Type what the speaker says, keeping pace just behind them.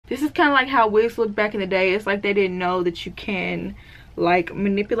This is kind of like how wigs looked back in the day. It's like they didn't know that you can like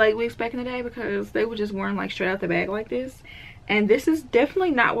manipulate wigs back in the day, because they were just wearing like straight out the bag like this. And this is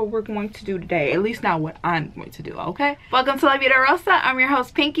definitely not what we're going to do today, at least not what I'm going to do. Okay, welcome to LaVidaRosa. I'm your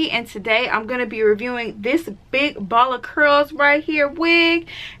host Pinky, and today I'm going to be reviewing this big ball of curls right here wig.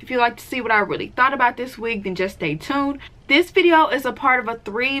 If you'd like to see what I really thought about this wig, then just stay tuned. This video is a part of a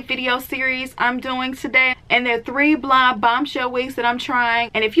 3-video series I'm doing today, and there are 3 blonde bombshell wigs that I'm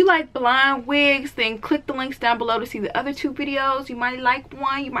trying. And if you like blonde wigs, then click the links down below to see the other 2 videos. You might like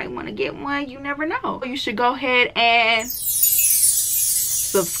one, you might want to get one, you never know. You should go ahead and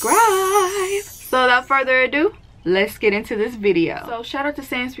subscribe. So without further ado, let's get into this video. So shout out to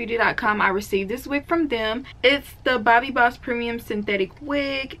SAMSBEAUTY.com. I received this wig from them. It's the Bobbi Boss Premium Synthetic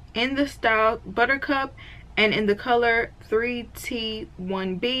Wig in the style Buttercup and in the color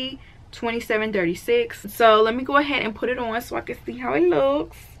 3T1B 2736. So let me go ahead and put it on so I can see how it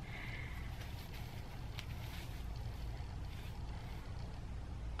looks.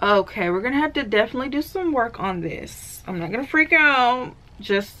 Okay, we're gonna have to definitely do some work on this. I'm not gonna freak out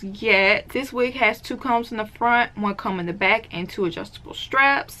just yet. This wig has 2 combs in the front, 1 comb in the back, and 2 adjustable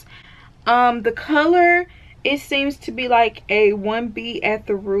straps. The color, it seems to be like a 1B at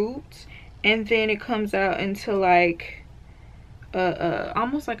the root, and then it comes out into like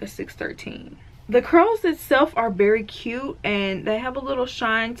almost like a 613. The curls itself are very cute and they have a little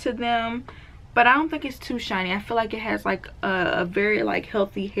shine to them, but I don't think it's too shiny. I feel like it has like a very like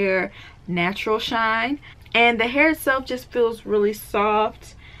healthy hair natural shine, and the hair itself just feels really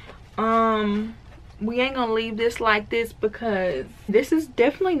soft. We ain't gonna leave this like this because this is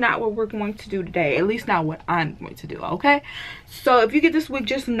definitely not what we're going to do today, at least not what I'm going to do. Okay, so if you get this wig,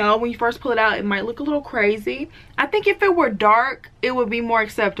 just know when you first pull it out it might look a little crazy. I think if it were dark it would be more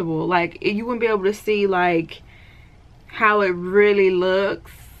acceptable. Like you wouldn't be able to see like how it really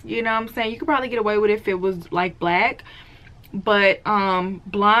looks, you know what I'm saying? You could probably get away with it if it was like black, but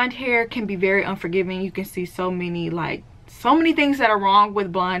blonde hair can be very unforgiving. You can see so many things that are wrong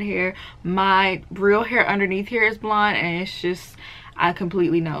with blonde hair. My real hair underneath here is blonde, and it's just, I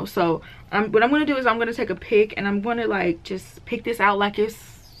completely know. So what I'm gonna do is I'm gonna take a pick and I'm gonna like just pick this out like it's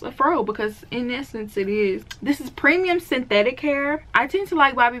a fro, because in essence it is. This is premium synthetic hair. I tend to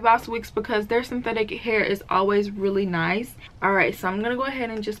like Bobbi Boss wigs because their synthetic hair is always really nice. All right, so I'm gonna go ahead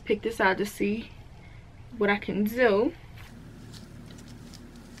and just pick this out to see what I can do.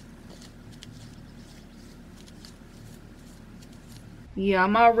 Yeah,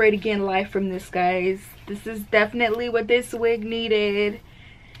 I'm already getting life from this, guys. This is definitely what this wig needed.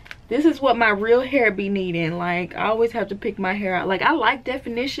 This is what my real hair be needing. Like, I always have to pick my hair out. Like, I like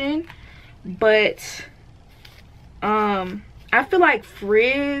definition, but I feel like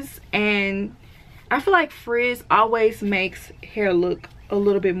frizz always makes hair look a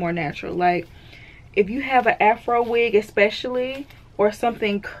little bit more natural. Like, if you have an Afro wig especially, or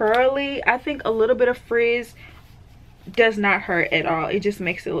something curly, I think a little bit of frizz does not hurt at all. It just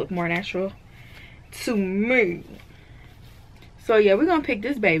makes it look more natural to me. So yeah, we're gonna pick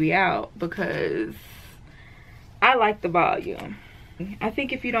this baby out because I like the volume. I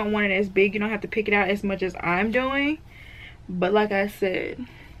think if you don't want it as big, you don't have to pick it out as much as I'm doing. But like I said,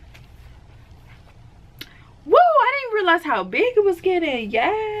 woo, I didn't realize how big it was getting.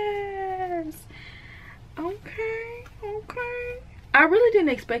 Yes. Okay. I really didn't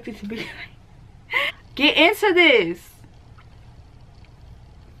expect it to be like, get into this.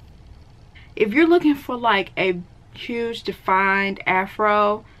 If you're looking for like a huge defined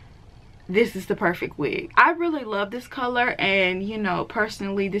afro, this is the perfect wig. I really love this color, and you know,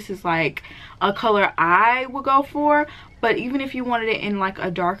 personally this is like a color I would go for. But even if you wanted it in like a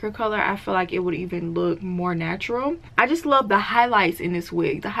darker color, I feel like it would even look more natural. I just love the highlights in this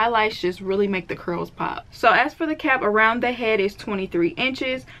wig. The highlights just really make the curls pop. So as for the cap, around the head is 23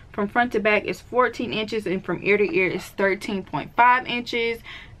 inches. From front to back is 14 inches. And from ear to ear is 13.5 inches.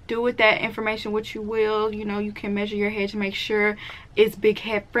 Do with that information what you will. You know, you can measure your head to make sure it's big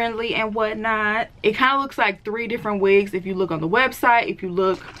head friendly and whatnot. It kind of looks like 3 different wigs if you look on the website, if you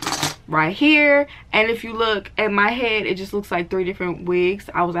look right here, and if you look at my head, it just looks like 3 different wigs.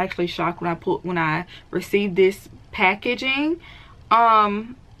 I was actually shocked when I received this packaging,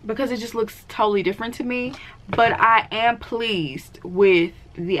 because it just looks totally different to me. But I am pleased with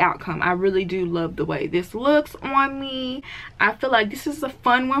the outcome. I really do love the way this looks on me. I feel like this is a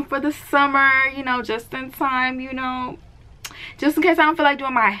fun one for the summer, you know, just in time, you know, just in case I don't feel like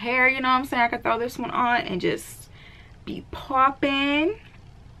doing my hair, you know what I'm saying? I could throw this one on and just be popping.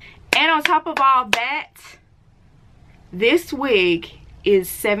 And on top of all that, this wig is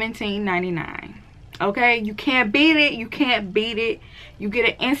 $17.99. Okay, you can't beat it. You get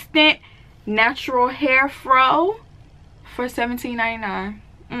an instant natural hair fro for $17.99.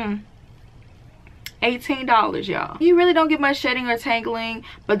 $18, y'all. You really don't get much shedding or tangling,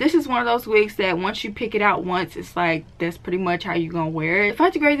 but this is one of those wigs that once you pick it out once, it's like that's pretty much how you're gonna wear it. If I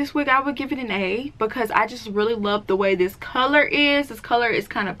had to grade this wig, I would give it an A, because I just really love the way this color is. This color is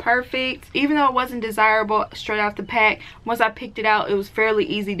kind of perfect. Even though it wasn't desirable straight off the pack, once I picked it out, it was fairly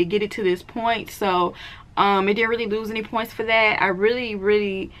easy to get it to this point. So it didn't really lose any points for that. I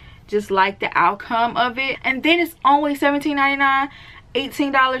really just like the outcome of it. And then it's only $17.99.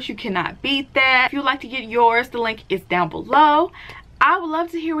 $18, you cannot beat that. If you'd like to get yours, the link is down below. I would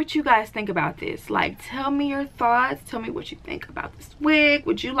love to hear what you guys think about this. Like, tell me your thoughts. Tell me what you think about this wig.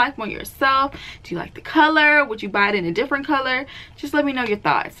 Would you like one yourself? Do you like the color? Would you buy it in a different color? Just let me know your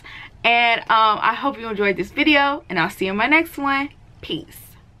thoughts. And I hope you enjoyed this video, and I'll see you in my next one. Peace.